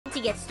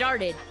to get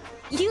started,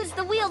 use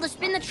the wheel to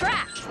spin the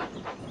track.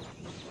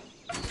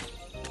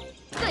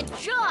 Good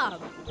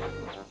job!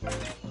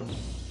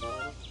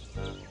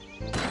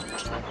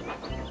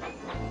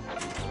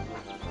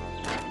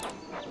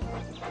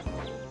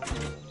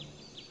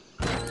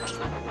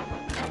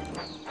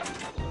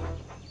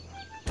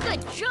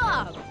 Good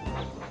job!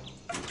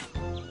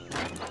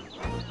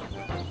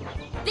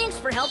 Thanks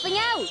for helping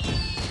out!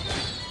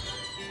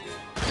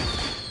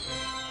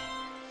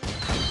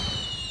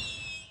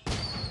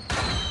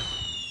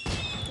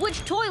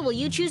 Which toy will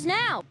you choose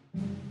now?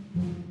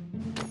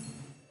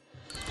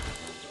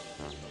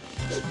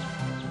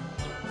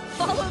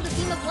 Follow the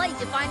beam of light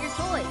to find your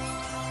toy.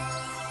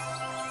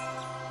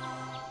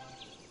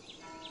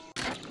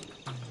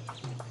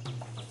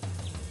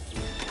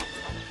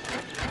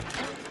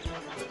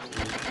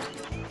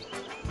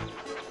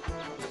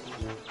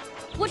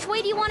 Which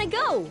way do you want to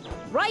go?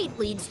 Right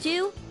leads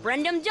to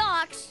Brendam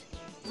Docks.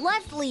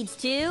 Left leads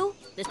to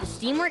the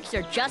steamworks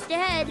are just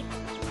ahead.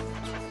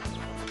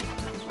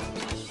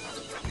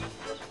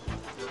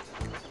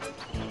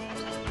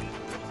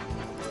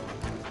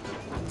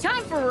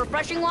 Time for a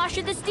refreshing wash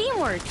at the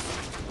steamworks.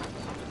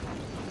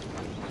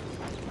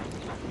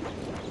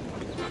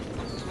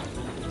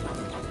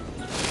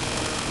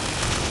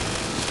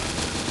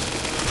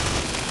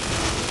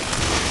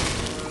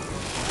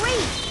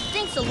 Great!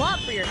 Thanks a lot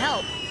for your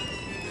help.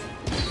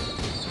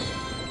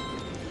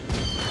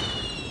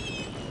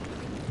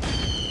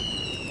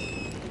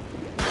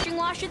 Refreshing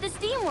wash at the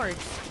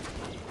steamworks.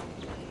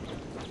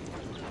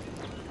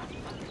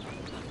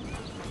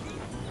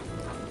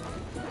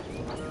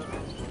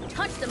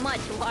 Touch the mud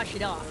to wash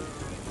it off.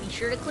 Be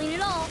sure to clean it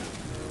all.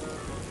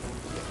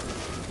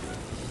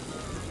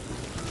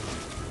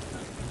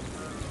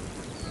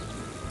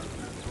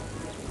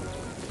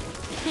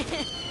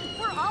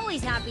 We're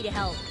always happy to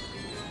help.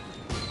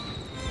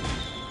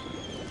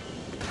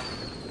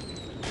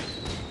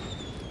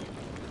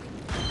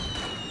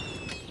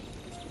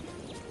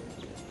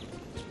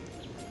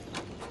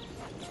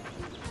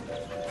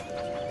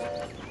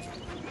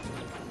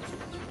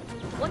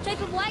 What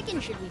type of wagon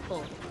should we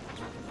pull?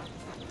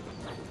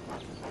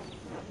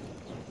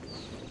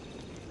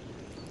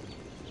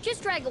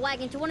 Just drag a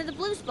wagon to one of the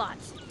blue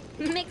spots.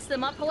 Mix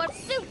them up, however.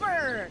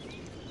 Super!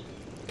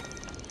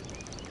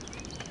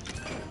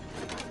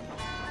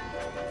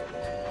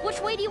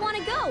 Which way do you want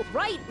to go?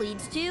 Right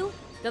leads to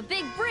the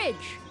big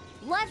bridge.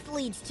 Left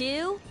leads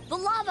to the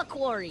lava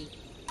quarry.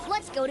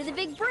 Let's go to the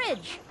big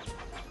bridge.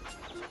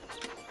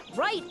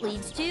 Right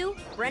leads to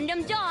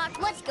Brendam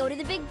Dock. Let's go to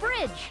the big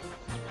bridge.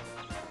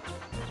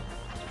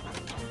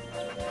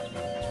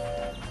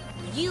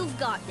 You've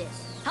got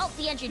this. Help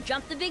the engine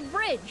jump the big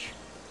bridge.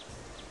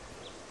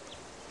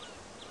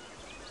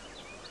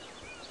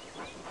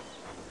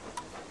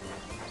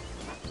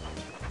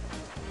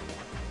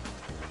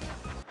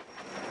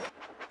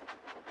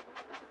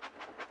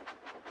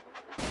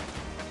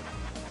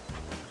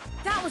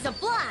 That was a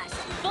blast!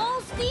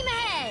 Full steam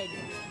ahead!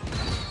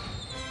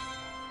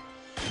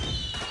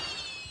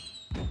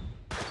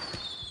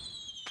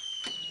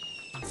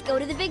 Let's go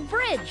to the big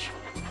bridge.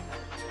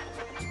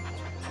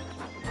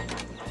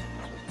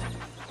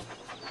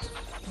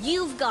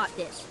 You've got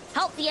this.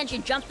 Help the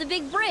engine jump the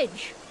big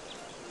bridge.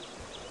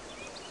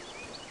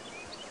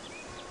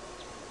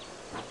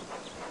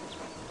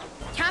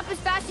 Tap as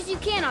fast as you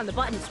can on the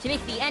buttons to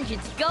make the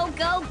engines go,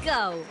 go,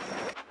 go.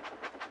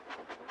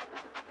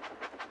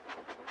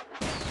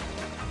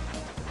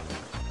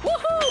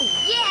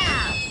 Woohoo!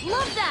 Yeah!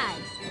 Love that!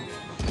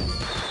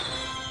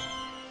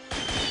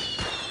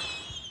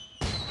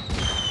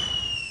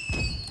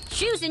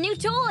 Choose a new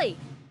toy!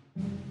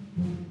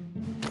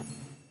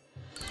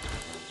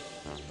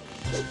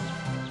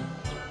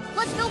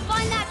 Let's go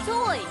find that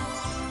toy!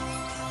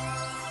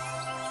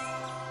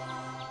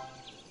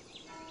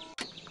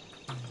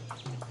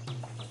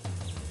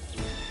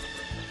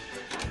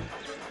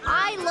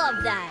 I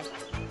love that!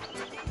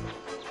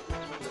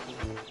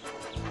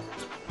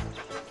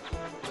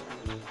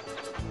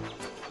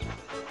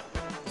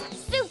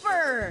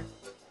 Super!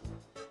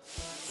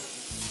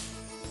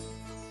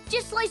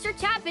 Just slice or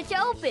tap it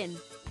to open.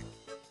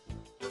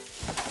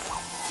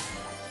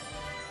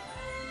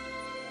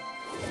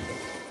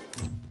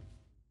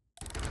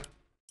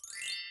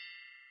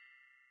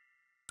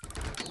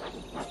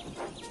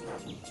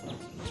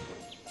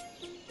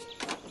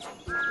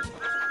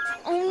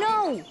 Oh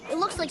no! It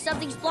looks like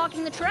something's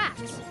blocking the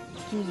tracks.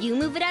 Can you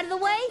move it out of the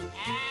way?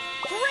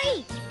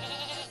 Great!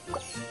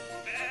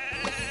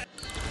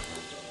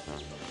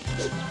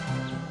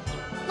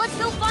 Let's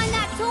go find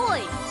that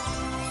toy!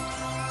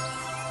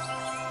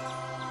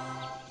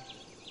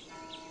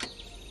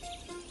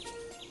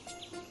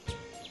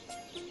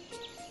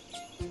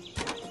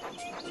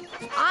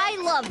 I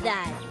love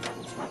that!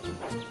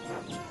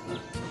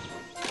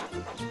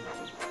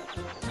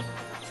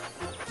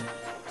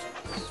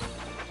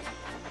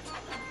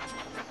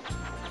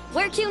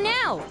 Where to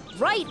now?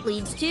 Right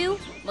leads to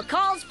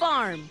McCall's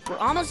farm. We're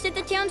almost at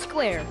the town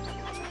square.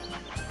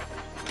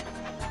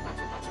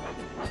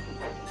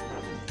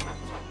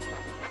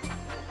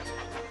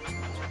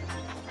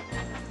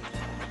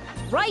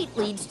 Right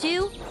leads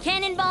to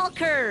Cannonball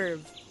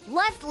Curve.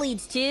 Left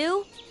leads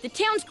to the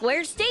Town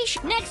Square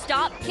Station. Next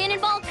stop,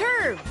 Cannonball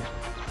Curve.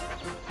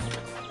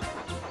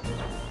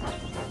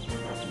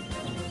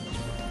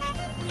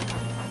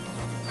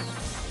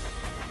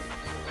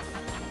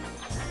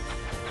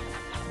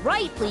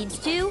 Right leads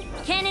to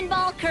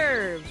Cannonball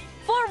Curve.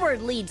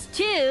 Forward leads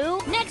to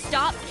next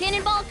stop,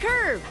 Cannonball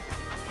Curve.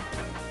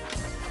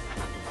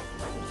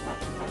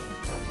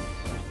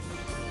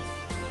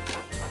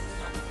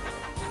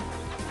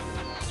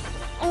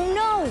 Oh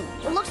no!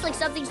 It looks like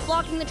something's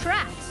blocking the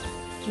tracks.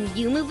 Can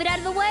you move it out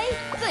of the way?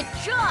 Good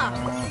job!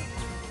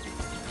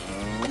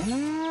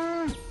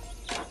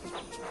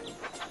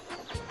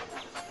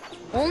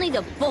 Only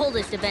the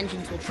boldest of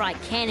engines will try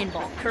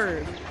Cannonball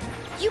Curve.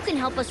 You can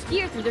help us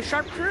steer through the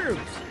sharp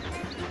curves.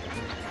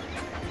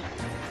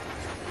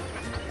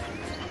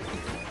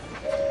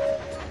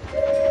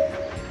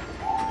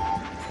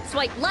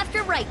 Swipe left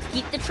or right to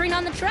keep the train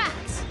on the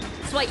tracks.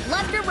 Swipe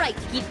left or right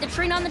to keep the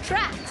train on the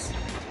tracks.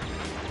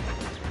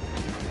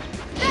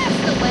 That's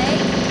the way!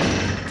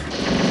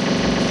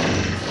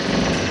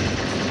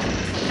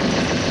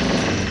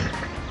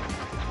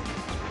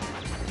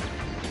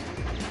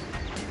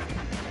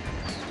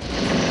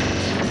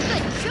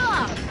 Good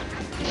job!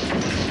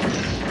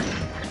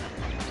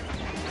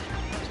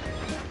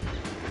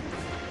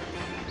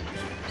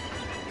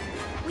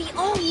 We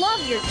all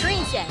love your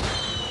train set.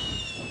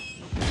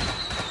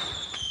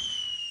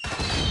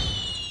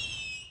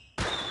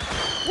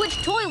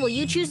 Which toy will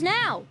you choose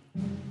now?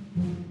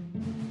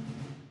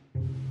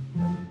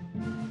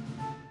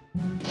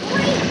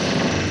 Great!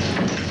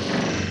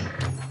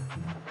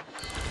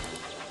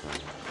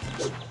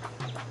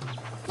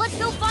 Let's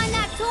go find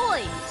that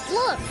toy!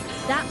 Look,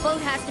 that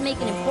boat has to make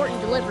an important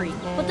delivery,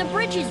 but the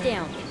bridge is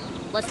down.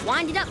 Let's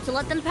wind it up to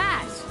let them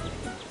pass.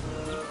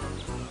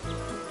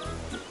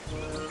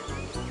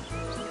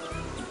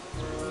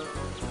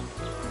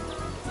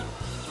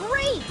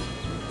 Great!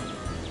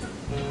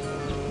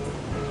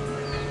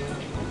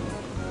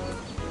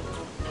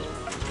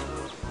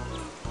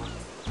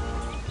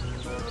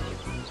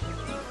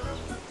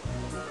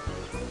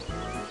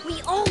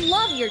 We all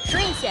love your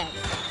train set.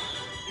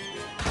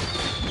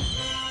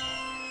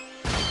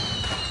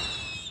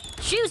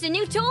 Choose a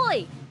new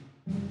toy.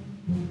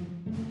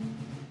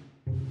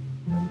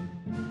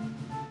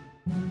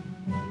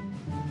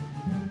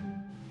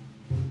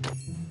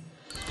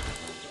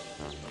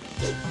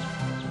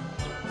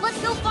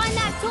 Let's go find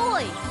that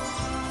toy.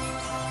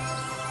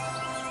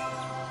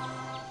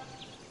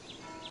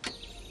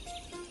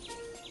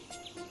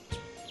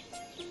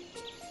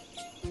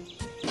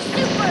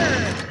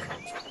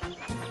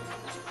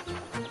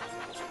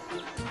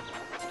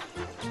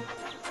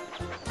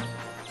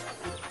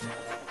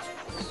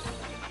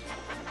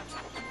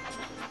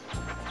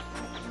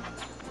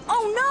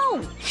 Oh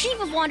no! Sheep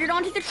have wandered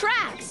onto the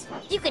tracks.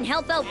 You can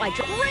help out by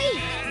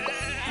Great!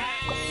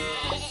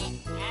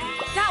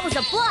 That was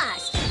a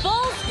blast!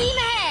 Full steam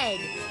ahead!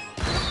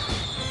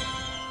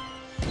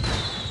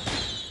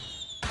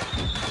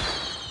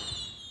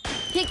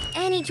 Pick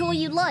any toy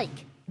you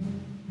like.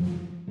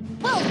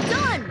 Well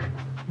done!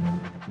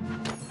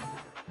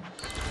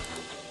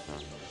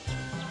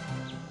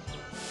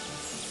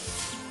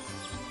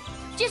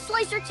 Just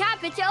slice or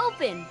tap it to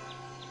open.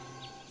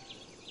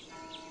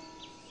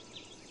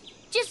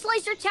 Just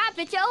slice or tap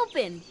it to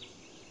open.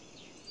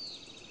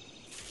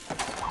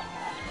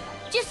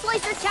 Just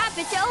slice or tap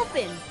it to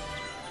open.